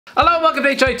Hello and welcome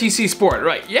to HITC Sport.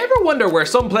 Right, you ever wonder where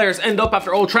some players end up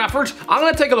after Old Trafford? I'm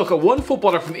going to take a look at one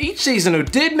footballer from each season who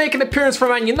did make an appearance for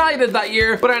Man United that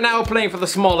year, but are now playing for the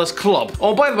smallest club.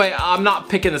 Oh, by the way, I'm not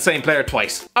picking the same player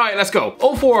twice. Alright, let's go.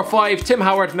 0405, Tim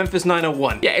Howard, Memphis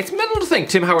 901. Yeah, it's mental to think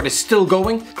Tim Howard is still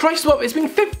going. Christ, well, it's been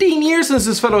 15 years since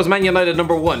this fellow was Man United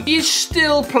 #1. He's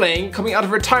still playing, coming out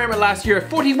of retirement last year at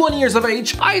 41 years of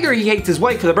age. Either he hates his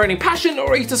wife with a burning passion,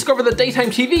 or he's discovered that daytime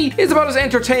TV is about as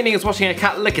entertaining as watching a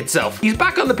cat lick itself. He's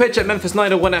back on the pitch at Memphis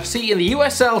 901 FC in the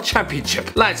USL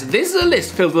Championship. Lads, this is a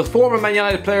list filled with former Man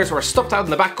United players who are stuffed out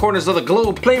in the back corners of the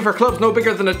globe, playing for clubs no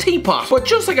bigger than a teapot. But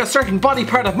just like a certain body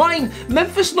part of mine,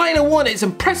 Memphis 901 is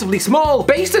impressively small.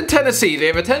 Based in Tennessee, they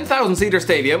have a 10,000-seater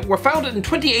stadium, were founded in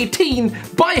 2018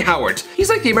 by Howard.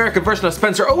 He's like the American version of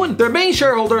Spencer Owen. Their main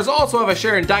shareholders also have a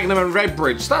share in Dagenham and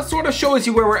Redbridge, so that sort of shows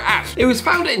you where we're at. It was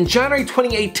founded in January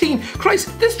 2018.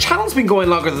 Christ, this channel's been going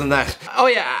longer than that. Oh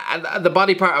yeah, and the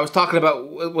body part I was talking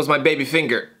about was my baby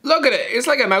finger. Look at it, it's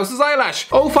like a mouse's eyelash.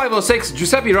 0506,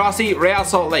 Giuseppe Rossi, Real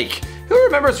Salt Lake. Who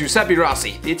remembers Giuseppe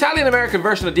Rossi, the Italian-American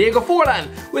version of Diego Forlan,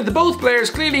 with both players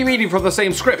clearly reading from the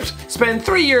same script? Spent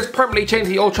 3 years permanently chained to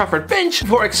the Old Trafford bench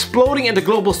before exploding into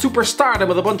global superstardom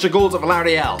with a bunch of goals at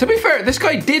Villarreal. To be fair, this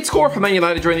guy did score for Man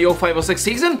United during the 0506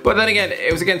 season, but then again,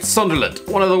 it was against Sunderland,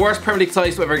 one of the worst Premier League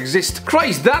sides to ever exist.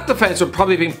 Christ, that defence would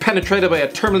probably have been penetrated by a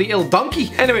terminally ill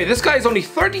donkey. Anyway, this guy is only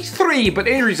 33, but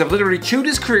injuries have literally chewed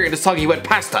his career into soggy wet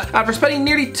pasta. After spending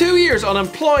nearly 2 years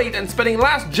unemployed and spending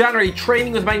last January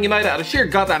training with Man United out of sheer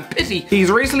goddamn pity, he's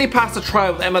recently passed a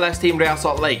trial with MLS team Real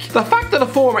Salt Lake. The fact that a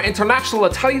former international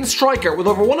Italian striker with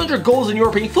over 100 goals in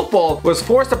European football was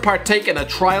forced to partake in a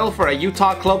trial for a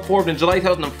Utah club formed in July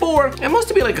 2004, it must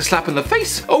have been like a slap in the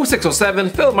face. 0607,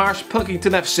 Phil Marsh,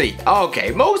 Pilkington FC.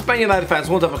 Okay, most Man United fans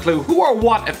won't have a clue who or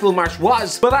what a Phil Marsh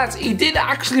was, but lads, he did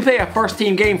actually play a first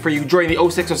team game for you during the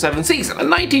 0607 season. A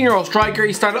 19-year-old striker,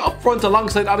 he started up front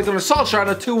alongside Ole Gunnar Solskjaer in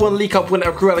a 2-1 League Cup win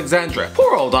at Crewe Alexandra.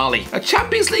 Poor old Ollie, a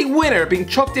Champions League winner being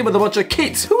chucked in with a bunch of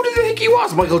kids. Who did they think he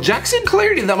was? Michael Jackson?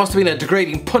 Clearly that must have been a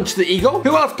degrading punch to the ego.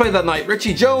 Who else played that night?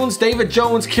 Richie Jones, David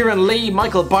Jones, Kieran Lee,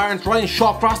 Michael Barnes, Ryan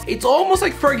Shawcross. It's almost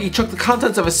like Fergie chucked the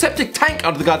contents of a septic tank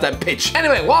onto the goddamn pitch.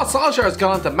 Anyway, while Solskjaer has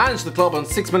gone on to manage the club on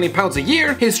 £6 million a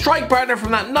year, his strike partner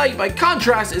from that night, by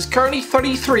contrast, is currently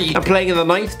 33 and playing in the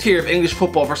 9th tier of English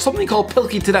football for something called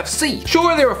Pilkington FC.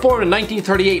 Sure, they were formed in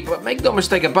 1938, but make no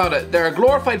mistake about it, they're a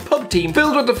glorified pub team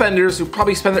filled with defenders who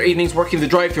probably spend their evenings working the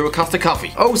drive-thru at Costa Coffee.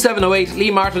 0708,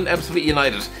 Lee Martin, Ebbsfleet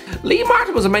United. Lee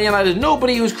Martin was a Man United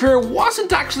nobody whose career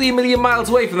wasn't actually a million miles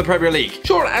away from the Premier League.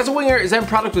 Sure, as a winger, his end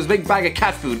product was a big bag of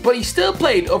cat food, but he still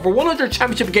played over 100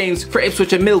 championship games for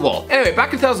Ipswich and Millwall. Anyway,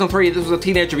 back in 2003, this was a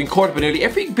teenager being courted by nearly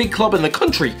every big club in the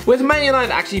country, with Man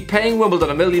United actually paying Wimbledon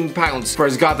 £1 million for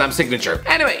his goddamn signature.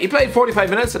 Anyway, he played 45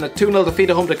 minutes in a 2-0 defeat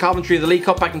at home to Coventry in the League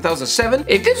Cup back in 2007.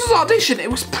 If this was audition, it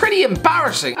was pretty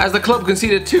embarrassing, as the club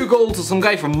conceded 2 goals to some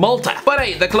guy from Malta. But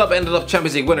hey, the club ended up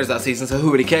Champions League winners that season, so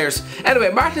who really cares?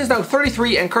 Anyway, Martin is now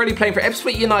 33 and currently playing for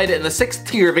Ebbsfleet United in the 6th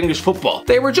tier of English football.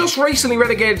 They were just recently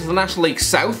relegated to the National League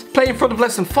South, playing in front of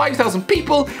less than 5,000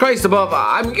 people. Christ above,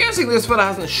 I'm guessing this fella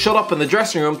hasn't shut up in the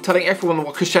dressing room telling everyone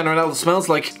what Cristiano Ronaldo smells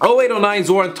like. 0809,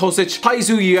 Zoran Tosic,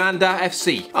 Paizu Uganda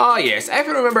FC. Ah yes,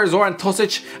 everyone remembers Zoran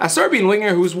Tosic, a Serbian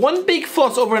winger who was one big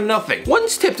fuss over nothing.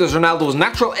 Once tipped as Ronaldo's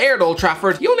natural heir at Old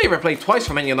Trafford, he only ever played twice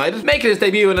for Man United, making his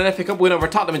debut in an FA Cup win over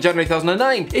Tottenham in January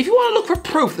 2009. If you want to look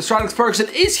for proof that Sir Alex Ferguson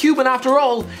is human after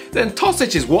all, then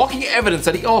Tosic is walking evidence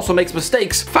that he also makes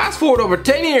mistakes. Fast forward over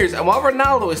 10 years, and while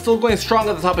Ronaldo is still going strong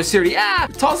at the top of Serie A,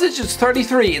 Tosic is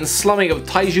 33 and slumming of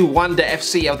Taiju Wanda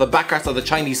FC out of the backers of the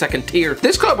Chinese 2nd tier.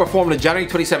 This club were formed in January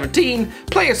 2017,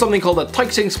 play at something called the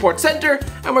Taixing Sports Centre,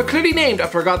 and were clearly named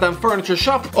after a goddamn furniture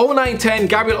shop. 0910,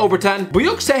 Gabriel Obertan,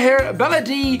 Buyukseher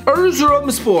Beledi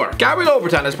Erzurumspor. Gabriel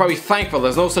Obertan is probably thankful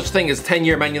there's no such thing as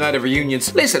 10-year Man United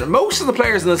reunions. Listen, most of the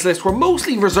players in this list were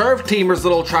mostly reserve teamers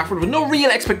at Old Trafford with no real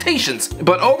expectations,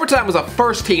 but Obertan was a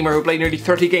first teamer who played nearly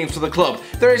 30 games for the club.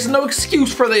 There is no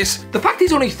excuse for this. The fact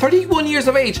he's only 31 years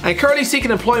of age and currently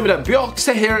seeking employment at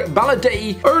Buyukseher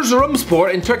Beledi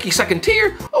Erzurumspor in Turkey's 2nd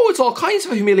tier, oh, it's all kinds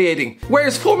of humiliating.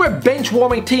 Whereas former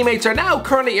bench-warming teammates are now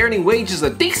currently earning wages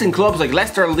at decent clubs like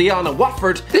Leicester, Lyon and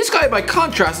Watford, this guy by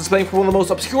contrast is playing for one of the most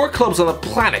obscure clubs on the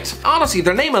planet. Honestly,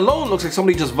 their name alone looks like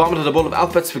somebody just vomited a bowl of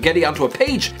alphabet spaghetti onto a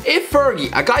page. If Fergie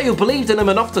a guy who believed in him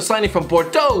enough to sign him from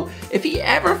Bordeaux. If he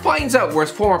ever finds out where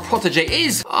his former protege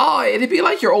is, it'd be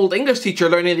like your old English teacher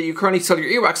learning that you currently sell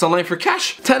your earwax online for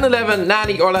cash. 10-11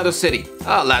 Nani Orlando City.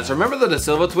 Lads, remember the De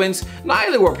Silva twins?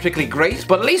 Neither were particularly great,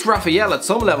 but at least Raphael had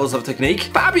some levels of technique.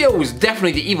 Fabio was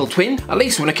definitely the evil twin, at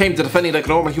least when it came to defending like a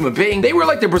normal human being. They were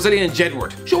like the Brazilian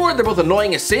Jedward. Sure, they're both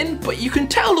annoying as sin, but you can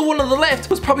tell the one on the left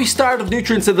was probably starved of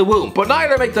nutrients in the womb. But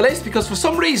neither make the list because for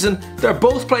some reason, they're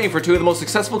both playing for two of the most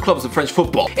successful clubs in French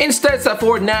football. Instead, step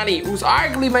forward Nani, who's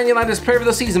arguably Man United's player of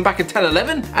the season back in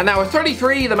 10-11, and now at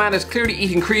 33, the man is clearly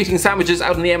eating creatine sandwiches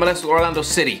out in the MLS with Orlando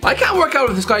City. I can't work out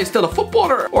if this guy is still a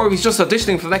footballer or if he's just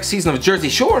auditioning for the next season of Jersey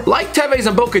Shore. Like Tevez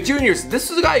and Boca Juniors, this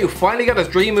is a guy who finally got his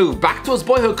dream move back to his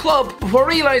boyhood club before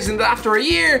realizing that after a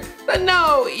year, that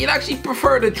no, he'd actually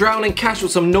prefer to drown in cash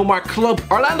with some no-mark club.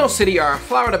 Orlando City are a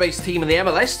Florida-based team in the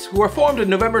MLS who were formed in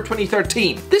November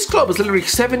 2013. This club is literally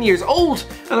 7 years old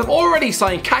and have already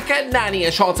signed Kaka, Nani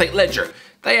and Sean St. Ledger.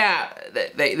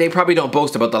 They probably don't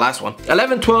boast about the last one.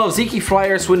 11-12 Zeke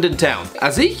Flyers Swindon Town.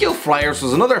 Ezekiel Flyers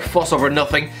was another fuss over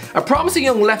nothing. A promising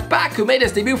young left back who made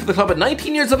his debut for the club at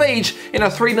 19 years of age in a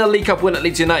 3-0 League Cup win at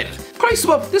Leeds United. Christ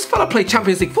above, this fella played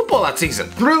Champions League football that season.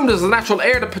 Groomed as the natural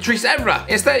heir to Patrice Evra.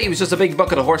 Instead, he was just a big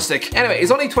bucket of horse stick. Anyway,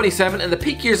 he's only 27 in the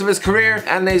peak years of his career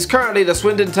and is currently the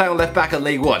Swindon Town left back in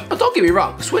League One. But don't get me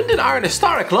wrong, Swindon are an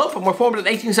historic club and were formed in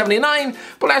 1879,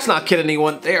 but let's not kid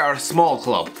anyone, they are a small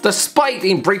club. Despite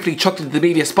being briefly chucked into the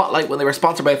media spotlight when they were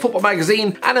sponsored by a football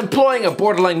magazine and employing a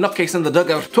borderline nutcase in the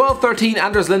dugout. 12-13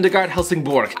 Anders Lindegaard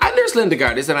Helsingborg. Anders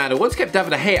Lindegaard is a man who once kept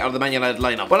David De Gea out of the Man United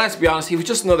lineup. But let's be honest, he was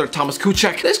just another Thomas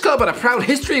Kucek. This club had a proud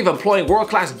history of employing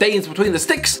world-class Danes between the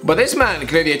sticks, but this man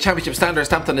clearly a championship standard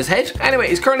stamped on his head. Anyway,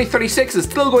 he's currently 36 and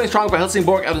still going strong for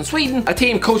Helsingborg out in Sweden, a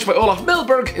team coached by Olof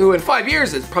Milberg, who in 5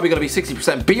 years is probably going to be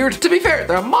 60% beard. To be fair,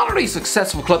 they're a moderately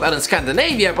successful club out in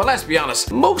Scandinavia, but let's be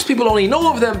honest, most people only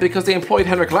know of them because they employed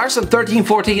Henrik Larsson.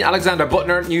 13-14 Alexander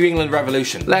Butner, New England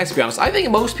Revolution. Let's be honest, I think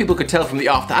most people could tell from the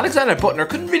off that Alexander Butner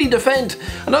couldn't really defend.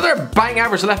 Another bang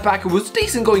average left back who was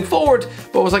decent going forward,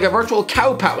 but was like a virtual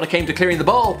cow pat when it came to clearing the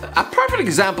ball. A perfect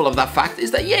example of that fact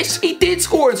is that yes, he did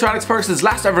score in Sir Alex Ferguson's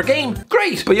last ever game.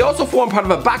 Great, but he also formed part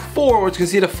of a back four which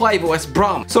conceded 5 at West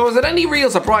Brom. So is it any real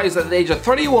surprise that at the age of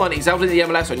 31 he's out in the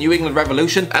MLS with New England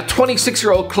Revolution, a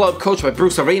 26-year-old club coached by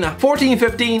Bruce Arena.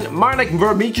 14-15 Marnik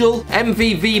Vermigel,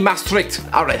 MVV Maastricht.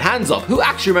 Alright, hands up, who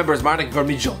actually remembers Marnik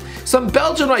Vermigel? Some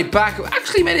Belgian right back who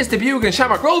actually made his debut against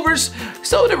Shamrock Rovers.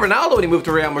 So did Ronaldo when he moved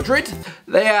to Real Madrid.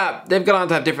 They've gone on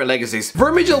to have different legacies.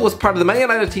 Vermigel was part of the Man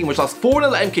United team which lost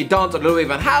 4-0 at MK Dons under Louis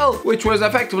van Gaal, which was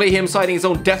effectively him signing his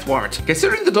own death warrant.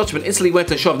 Considering the Dutchman instantly went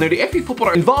to shove nearly every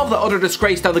footballer involved that utter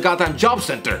disgrace down the goddamn job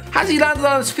centre. Has he landed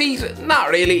on his feet? Not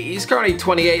really. He's currently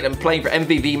 28 and playing for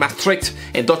MVV Maastricht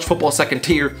in Dutch football second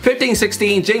tier.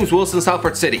 15-16 James Wilson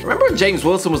Salford City. Remember when James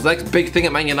Wilson was the next big thing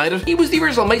at Man United? He was the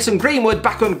original Mason Greenwood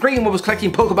back when Greenwood was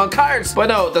collecting Pokemon cards. But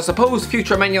no, the supposed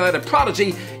future Man United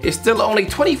prodigy is still only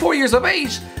 24 years of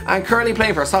age and currently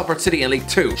playing for Salford City in League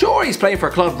 2. Sure, he's playing for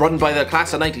a club run by the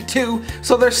class of 92,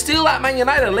 so there's still that Man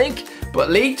United link, but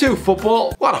League 2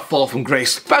 football, what a fall from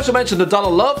grace. Special mention to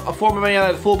Donald Love, a former Man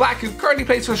United fullback who currently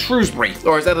plays for Shrewsbury,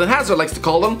 or as Eden Hazard likes to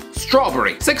call them,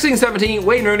 Strawberry. 16-17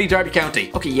 Wayne Rooney Derby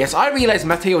County. Okay, yes, I realise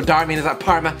Matteo Darmian is at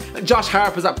Parma and Josh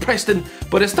Harp is at Preston,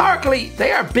 but historically,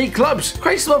 they are big clubs.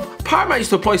 Christ love, Parma used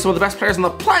to employ some of the best players on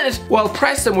the planet, while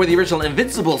Preston were the original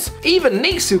Invincibles. Even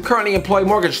Nice, who currently employ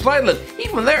Morgan Schneidlin,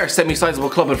 even they're a semi-sizable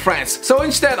club in France. So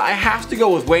instead, I have to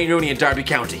go with Wayne Rooney and Derby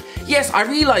County. Yes, I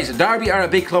realise Derby are a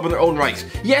big club in their own right.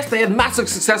 Yes, they had massive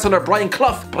success under Brian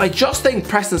Clough, but I just think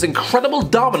Preston's incredible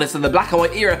dominance in the black and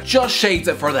white era just shades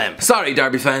it for them. Sorry,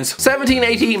 Derby fans.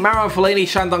 17-18 Marouane Fellaini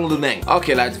Shandong Luneng.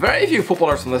 Okay lads, very few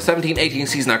footballers from the 17-18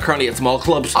 season are currently at small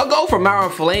clubs. I'll go for Marouane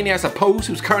Fellaini, I suppose,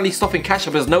 who's currently stuffing cash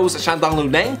up his nose at Shandong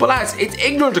Luneng, but lads, it's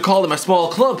ignorant to call them a small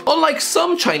club. Unlike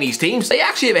some Chinese teams, they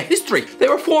actually have a history. They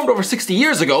were formed over 60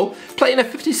 years ago, playing a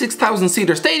 56,000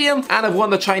 seater stadium, and have won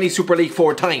the Chinese Super League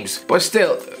 4 times. But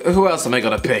still, who else am I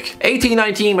gonna pick?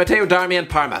 18-19 Matteo Darmian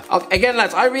Parma. Again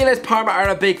lads, I realise Parma are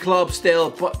a big club still,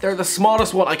 but they're the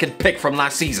smallest one I can pick from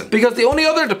last season, because the only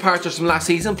other departures from last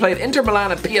season played Inter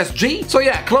Milan and PSG. So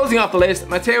yeah, closing off the list,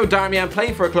 Matteo Darmian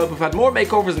playing for a club who've had more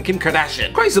makeovers than Kim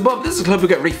Kardashian. Christ above, this is a club who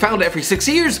get refounded every 6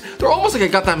 years. They're almost like a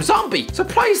goddamn zombie.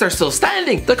 Surprised they're still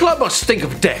standing. The club must stink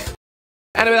of death.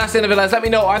 Anyway, that's the end of it, lads. Let me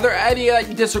know, are there any that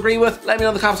you disagree with? Let me know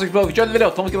in the comments section below. If you enjoyed the video,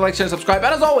 don't forget to like, share, and subscribe.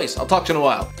 And as always, I'll talk to you in a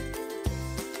while.